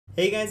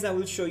Hey guys, I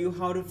will show you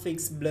how to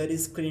fix blurry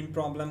screen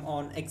problem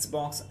on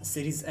Xbox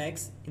Series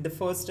X. In the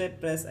first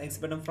step, press X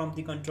button from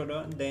the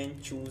controller,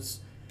 then choose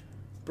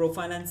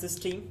Profile and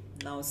System.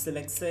 Now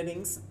select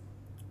Settings.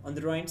 On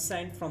the right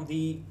side from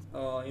the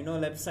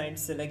left side,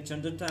 select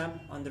General tab.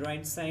 On the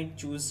right side,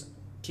 choose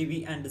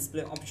TV and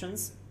Display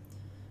options.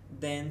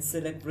 Then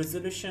select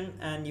Resolution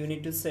and you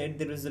need to set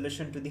the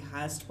resolution to the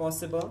highest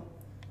possible.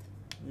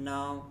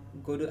 Now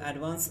go to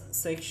Advanced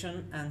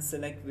section and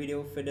select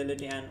Video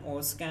Fidelity and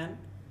or Scan.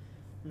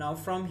 Now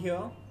from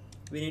here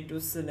we need to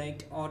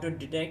select auto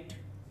detect.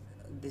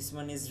 This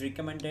one is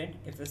recommended.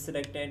 If you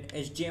selected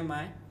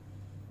HDMI,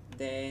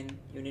 then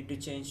you need to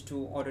change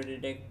to auto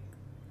detect.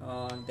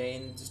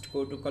 Then just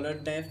go to color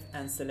depth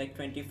and select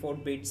 24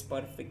 bits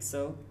per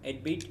pixel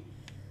 8-bit,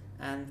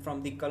 and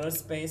from the color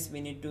space we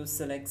need to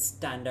select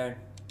standard.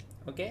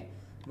 Okay,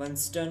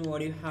 once done,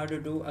 what you have to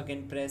do,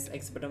 again press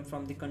X button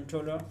from the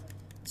controller,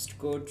 just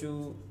go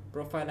to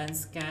Profile and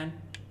Scan,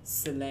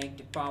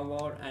 select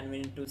power, and we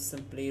need to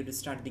simply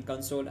restart the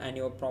console and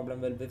your problem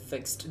will be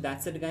fixed.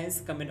 That's it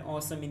guys. Comment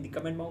awesome in the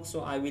comment box,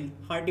 so I will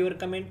heart your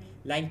comment,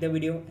 like the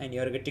video, and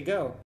you're good to go.